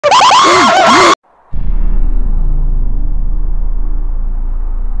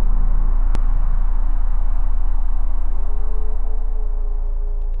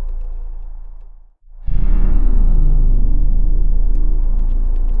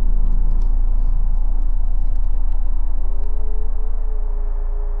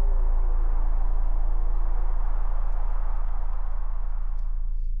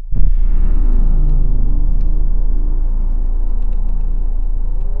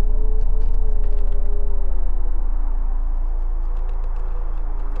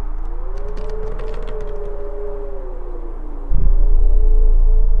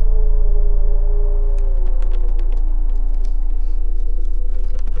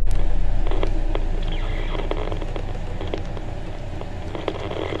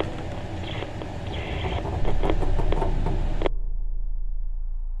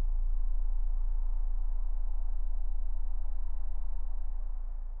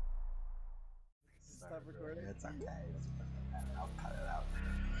recording? It's okay. I'll cut it out.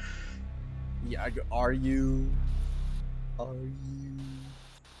 Yeah, are you?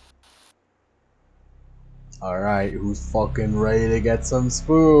 Alright, who's fucking ready to get some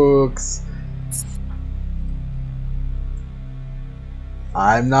spooks?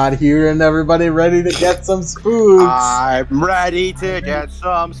 I'm not hearing everybody ready to get some spooks. I'm ready to get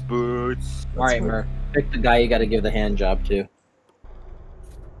some spooks. Alright, Murph. Pick the guy you gotta give the hand job to.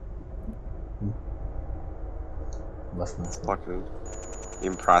 Fucking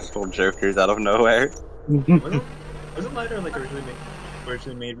impractical jokers out of nowhere. Wasn't LIDAR like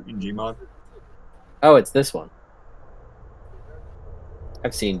originally made in Gmod? Oh, it's this one.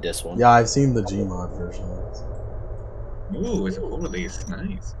 I've seen this one. Yeah, I've seen the Gmod version of this. Ooh, it's a full release.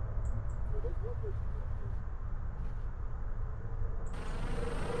 Nice.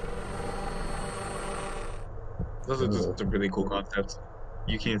 Those are just a really cool concept.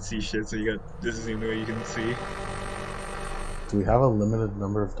 You can't see shit, so you got this is the only way you can see. Do we have a limited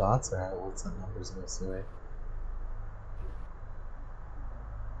number of dots, or what's that number supposed to be?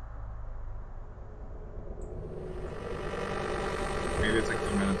 Maybe it's like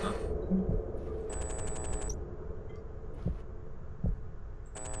 2 minutes up.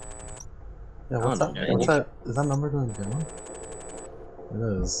 Yeah, what's that? know. What's that? Is that number going down?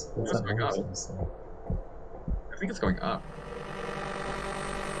 It is. What's It's that going number up. supposed to be? I think it's going up.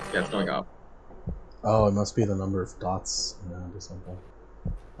 Yeah, it's going up. Oh, it must be the number of dots around or something.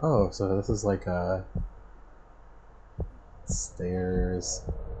 Oh, so this is like a stairs.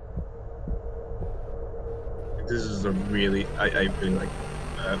 This is a really I really like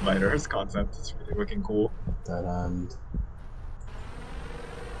LIDAR's concept. It's really looking cool. Dead end.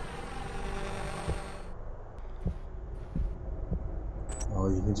 Oh,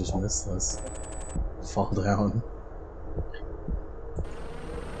 you can just miss this. Fall down.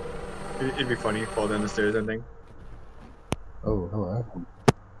 It'd be funny, fall down the stairs, I think. Oh, hello.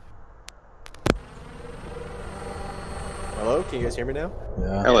 Hello? Can you guys hear me now?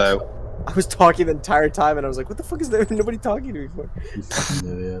 Yeah. Hello. I was talking the entire time and I was like, what the fuck is there? Nobody talking to me for? You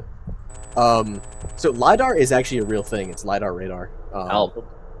fucking idiot. So LIDAR is actually a real thing. It's LIDAR radar. Help.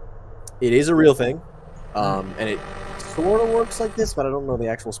 It is a real thing. And it sort of works like this, but I don't know the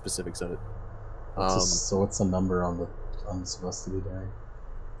actual specifics of it. So what's the number on the supposed to be doing?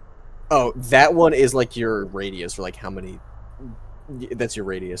 Oh, that one is like your radius, or like how many. That's your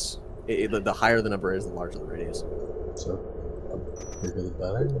radius. The higher the number is, the larger the radius. So, bigger the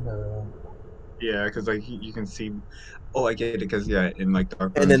better? Yeah, because like you can see. Oh, I get it. Because yeah, in like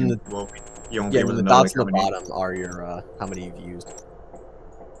dark And then rooms, you won't be Yeah, able the to know, dots like, on the how many- bottom are your how many you've used.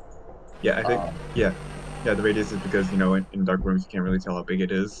 Yeah, I think yeah, the radius is because in dark rooms you can't really tell how big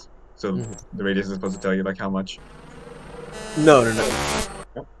it is. So the radius is supposed to tell you like how much. No.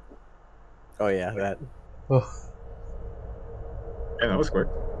 Yep. Oh yeah, that. Oh. Yeah, that was quick.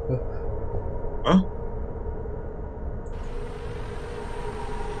 Huh?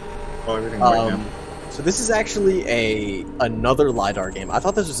 Oh, everything's right now. So this is actually another LiDAR game. I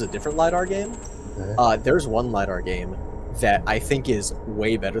thought this was a different LiDAR game. Okay. There's one LiDAR game that I think is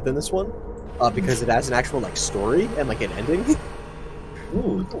way better than this one, because it has an actual like story and like an ending.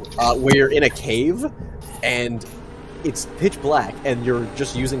 Ooh. Where you're in a cave, and it's pitch black, and you're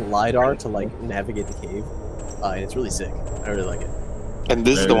just using LiDAR to like navigate the cave, and it's really sick. I really like it. And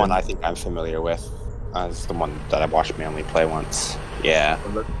this is the one I think I'm familiar with. It's the one that I watched Manly play once. Yeah.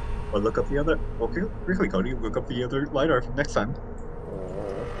 Look up the other. Okay, quickly, Cody. Look up the other LiDAR from next time.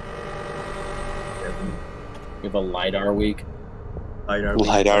 We have a LIDAR week. LiDAR.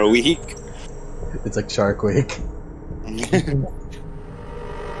 LIDAR week. It's like Shark Week.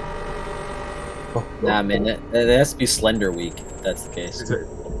 Nah, man, that has to be Slender week. If that's the case. Is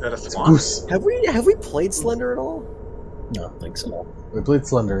that a swan? Goose. Have we played Slender at all? I don't think so. We played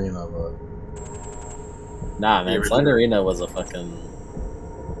Slenderina, but Nah, man, Yeah, Slenderina was a fucking.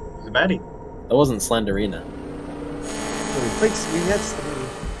 It's a baddie. That wasn't Slenderina. We had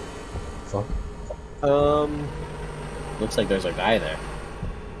fuck. Looks like there's a guy there.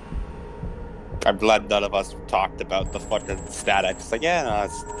 I'm glad none of us talked about the fucking static. It's like, yeah, no,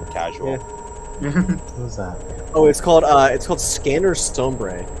 it's casual. Who's that? Oh, it's called Scanner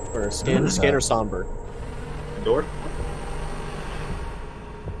Sombre, or Scanner Somber. The door?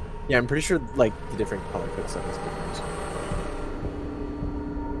 Yeah, I'm pretty sure like the different color code stuff is different.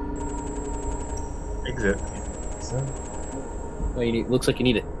 Exit. Is that? Oh, looks like you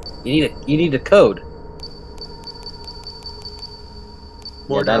need it. You need a code.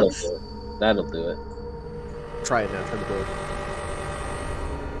 More Yeah, that'll dots. do it. That'll do it. Try it now. Try the code.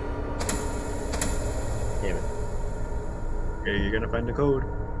 Damn it. Okay, you're gonna find the code.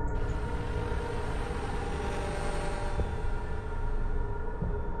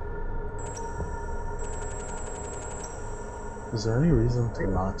 Is there any reason to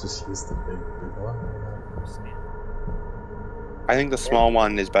not just use the big one? I think the small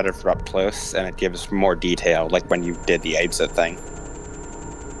one is better for up close, and it gives more detail, like when you did the exit thing.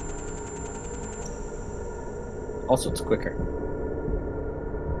 Also, it's quicker.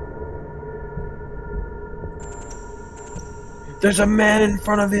 There's a man in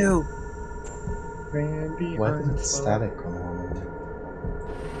front of you! Why did it static on one?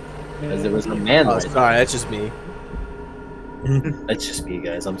 Because there was a man Oh, right sorry, that's just me. there. That's just me,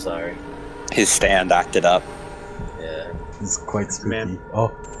 guys. I'm sorry. His stand acted up. Yeah. It's quite spooky. Man. Oh,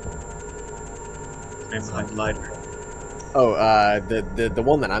 Man behind the LIDAR. Oh, the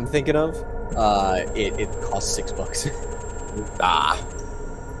one that I'm thinking of, it costs $6. Ah.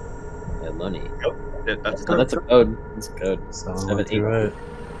 Yeah, money. Yeah, that's Oh, that's a code. That's a code. 7128.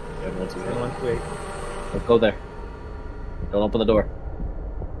 7128. Let's go there. Don't open the door.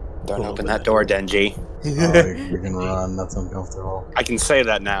 Don't open that door, Denji. Oh, we can run. That's uncomfortable. I can say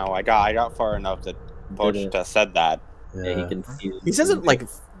that now. I got far enough that Bochita said that. Yeah, he Yeah. can. He says it like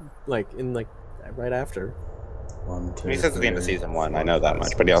in right after. 1, 2, He says at the end of 3, season 1, I 4, know that 5,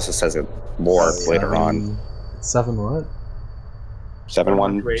 much, but he also says it more six, later on. 7 what?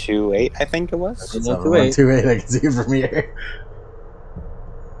 7128, I think it was. 7128. I can see it from here.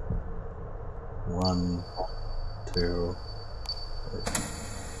 1, 2.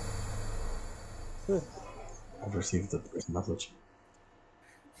 I've received a message.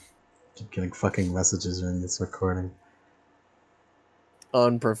 Keep getting fucking messages during this recording.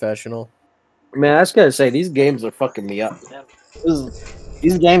 Unprofessional. Man, I just gotta say, these games are fucking me up.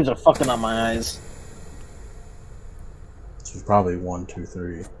 These games are fucking up my eyes. It's probably 1, 2,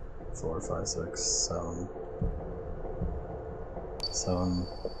 3, 4, 5, 6, 7. 7,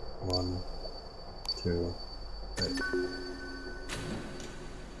 1, 2, 8.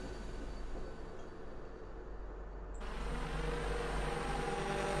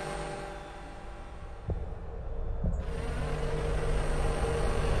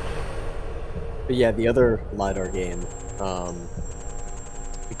 But yeah, the other LiDAR game, you're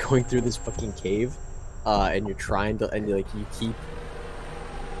going through this fucking cave, and you're trying to, and you keep,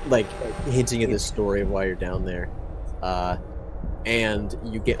 hinting at this story of why you're down there, and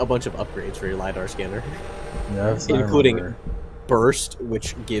you get a bunch of upgrades for your LiDAR scanner, Yes, including Burst,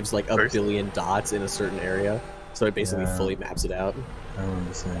 which gives like a Burst? billion dots in a certain area, so it basically Yeah. fully maps it out. I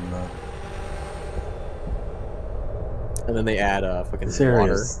remember seeing that. And then they add fucking This area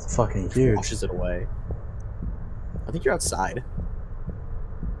water, is fucking huge. washes it away. I think you're outside.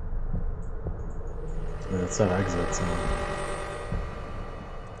 Yeah, it said exit, so.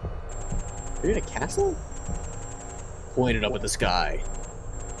 Are you in a castle? Pointed up at the sky.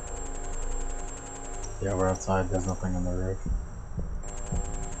 Yeah, we're outside, there's nothing on the roof.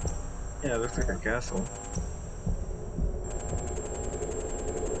 Yeah, it looks like a castle.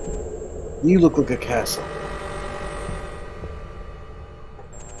 You look like a castle.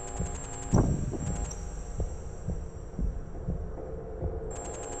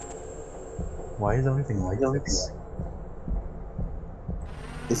 Why is everything like this?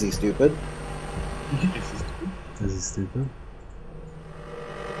 Is he stupid? Is he stupid?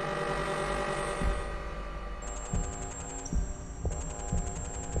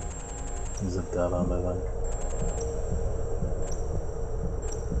 Is it dead on, I think?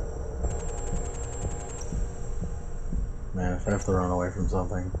 Man, if I have to run away from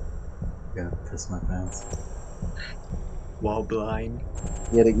something, I'm gonna piss my pants. Wall blind.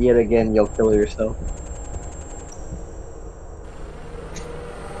 Yet again, you'll kill yourself.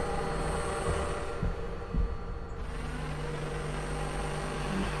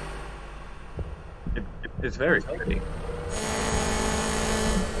 It's very pretty.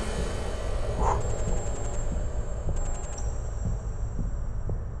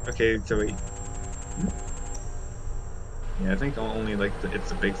 Okay, so wait. Yeah, I think only like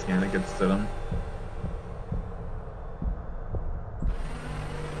it's a big scan that gets to them.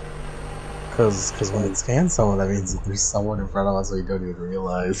 Cause when it scans someone, that means that there's someone in front of us we don't even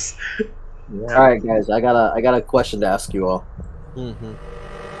realize. Yeah. All right, guys, I got a question to ask you all. Mm-hmm.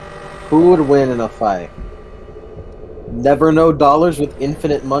 Who would win in a fight? Never No Dollars with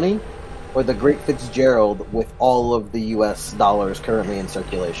infinite money, or the Great Fitzgerald with all of the U.S. dollars currently in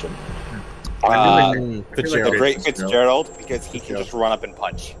circulation? The Fitzgerald. great Fitzgerald, because he can just run up and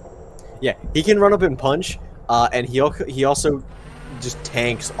punch. Yeah, he can run up and punch, and he also just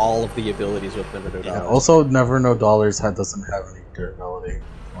tanks all of the abilities with Never No Yeah, Dollars. also, Never No Dollars doesn't have any durability.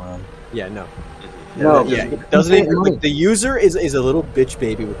 Yeah, no. No, Yeah, it's doesn't infinite even, money. like, the user is a little bitch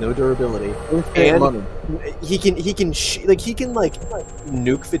baby with no durability. Infinite and- money. He can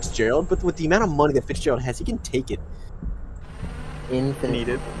nuke Fitzgerald, but with the amount of money that Fitzgerald has, he can take it. Infinite.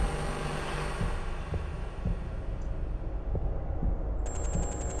 Needed.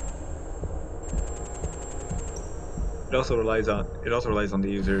 It also relies on the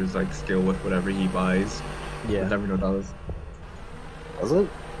user's like skill with whatever he buys. Yeah. Never know dollars. Was it?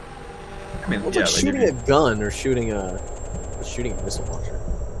 I mean, It's yeah, like like shooting if a gun or shooting a missile launcher.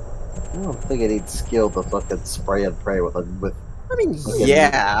 I don't think it needs skill to fucking spray and pray with I mean, Okay.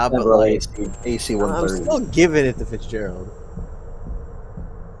 yeah, but several like, AC I'm 130. still giving it to Fitzgerald.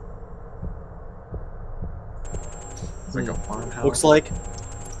 it's like a farmhouse. Looks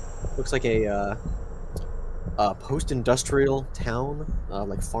like a post-industrial town,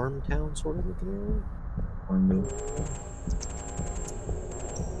 like farm town sort of looking area. Farm mill.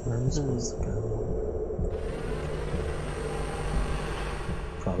 Where am I supposed to go?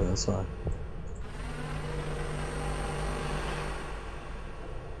 Probably this way.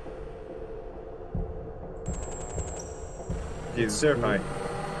 It's terrifying.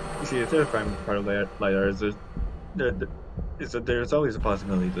 You see, the terrifying part of LiDAR is that there's always a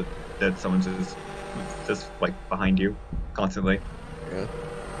possibility that someone's just like behind you constantly. Yeah.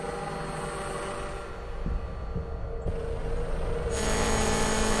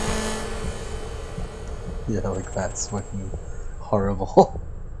 Yeah, like that's fucking horrible.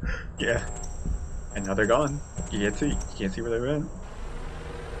 Yeah. And now they're gone. You can't see where they went.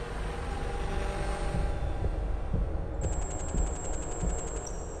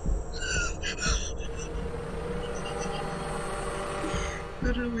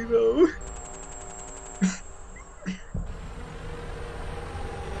 Literally though.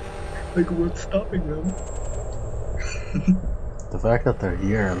 Like what's stopping them? The fact that they're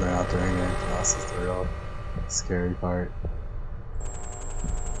here and they're not doing anything else is the real scary part.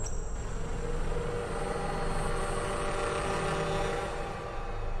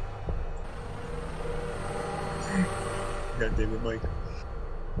 God damn it, Mike.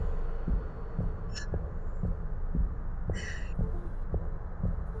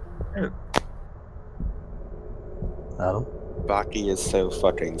 Adam? Baki is so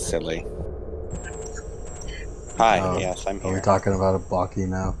fucking silly. Hi, Oh, yes, I'm Are we here. talking about a Baki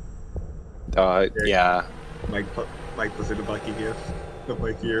now? Yeah. Mike was in a Bucky gift of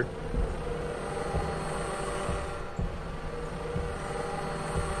my gear.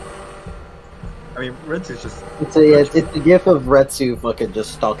 I mean, Retsu's just It's a gif of Retsu fucking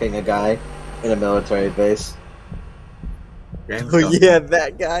just stalking a guy in a military base. gang Oh stuff. yeah,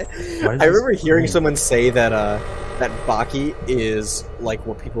 that guy. Why is I remember this hearing green? someone say that that Baki is like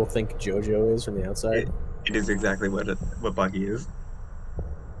what people think JoJo is from the outside. It is exactly what Bucky is.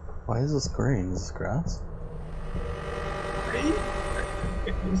 Why is this green? Is this grass? Right?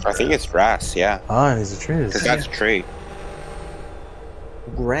 I think it's grass, yeah. Ah, and these are trees. Because that's a tree.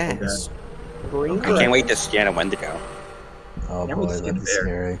 Grass. Green I grass. can't wait to scan a Wendigo. Oh Yeah, boy, we'll that'd be skip there.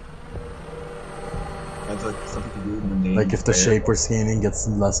 scary. That's like something to do in the name. Like if the right? shape we're scanning gets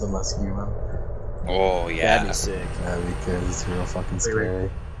less and less human. Oh, That'd yeah. be sick. That'd be good. It's real fucking Wait. scary.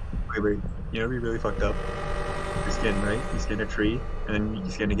 Wait. You know, what'd be really fucked up. You scan, right? You scan a tree, and then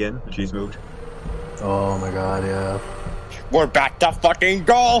you scan again. The tree's moved. Oh my god, yeah. We're back to fucking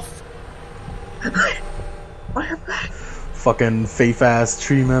golf! We're back. Fucking faith ass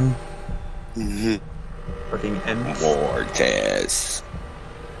tree man. Fucking end. Mortis.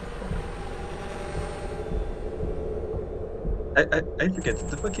 I forget, did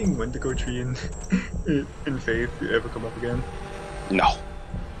the fucking Wendigo tree in Faith ever come up again? No.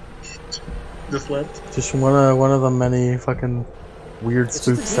 Just left? Just one of the many fucking weird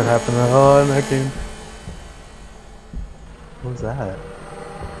spooks that happen in that game. What was that?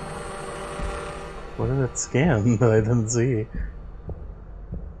 What did it scan that I didn't see?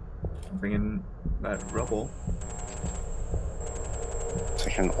 Something in that rubble. It's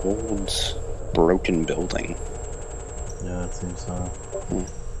like an old, broken building. Yeah, it seems so.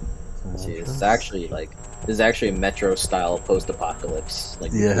 See, this is actually a Metro style post apocalypse.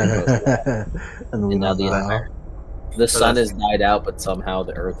 Like Yeah. And we And now know the that. entire the sun has died out, but somehow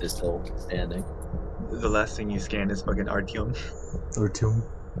the Earth is still standing. The last thing you scan is fucking Artyom. Or two.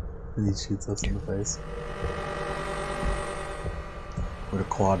 And he shoots us in the face. With a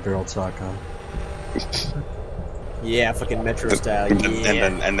quad barreled shotgun. Yeah, fucking Metro style. And Yeah.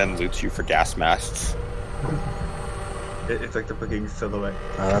 and then loots you for gas masks. It's like the fucking silhouette.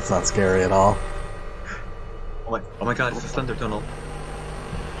 Oh, that's not scary at all. Oh my god, it's a thunder tunnel.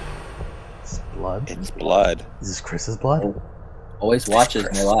 It's blood. It's blood. Is this Chris's blood? Always watches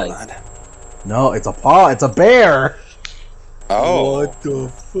Chris my life. blood. No, it's a paw. It's a bear. Oh, What the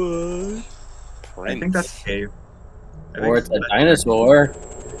fuck? Prince. I think that's a cave. Or it's a dinosaur.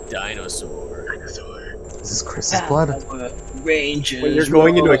 Dinosaur. Dinosaur. Is this Chris's blood? Rangers. When you're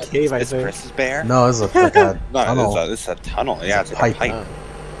going into a roll. cave, I It's think. Chris's bear. No, this is like a No, tunnel. this is a tunnel. Yeah, it's like pipe. a pipe. Oh.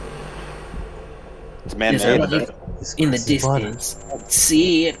 It's There's man-made. a light It's in the Chris's blood. distance.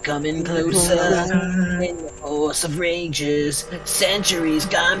 See it coming closer. In the force of rangers, centuries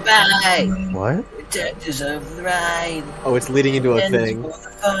gone by. What? Protectors of the right. Oh, it's leading into a thing.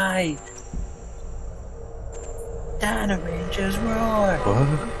 Fight. Dino Rangers roar.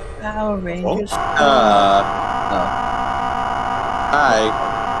 What? Power Rangers.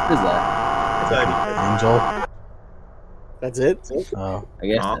 Hi. What is that? Angel? That's it? Oh. I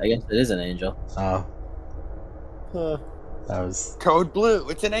guess Huh? it is an angel. Oh. Huh. That was Code blue.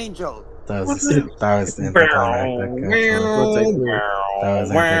 It's an angel. that was anticlimactic. Actually. We'll take blue. That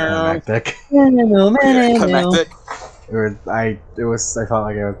was anticlimactic. Connected. I felt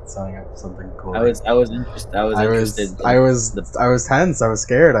like I was signing up for something cool. I was interested. I was tense. I was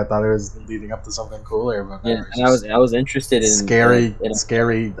scared. I thought it was leading up to something cooler, but Yeah, and I was interested in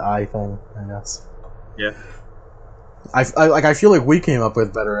scary eye thing. I guess. Yeah. I feel like we came up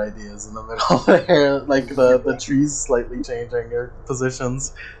with better ideas in the middle there, like the trees slightly changing their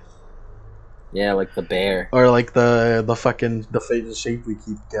positions, Yeah, like the bear. or like the fucking the shape we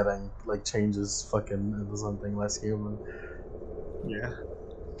keep getting like changes fucking into something less human. Yeah.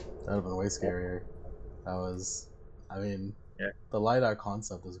 That'd have been way scarier. That was, I mean, Yeah. the LIDAR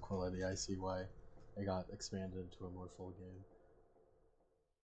concept is a cool idea. I see why it got expanded into a more full game.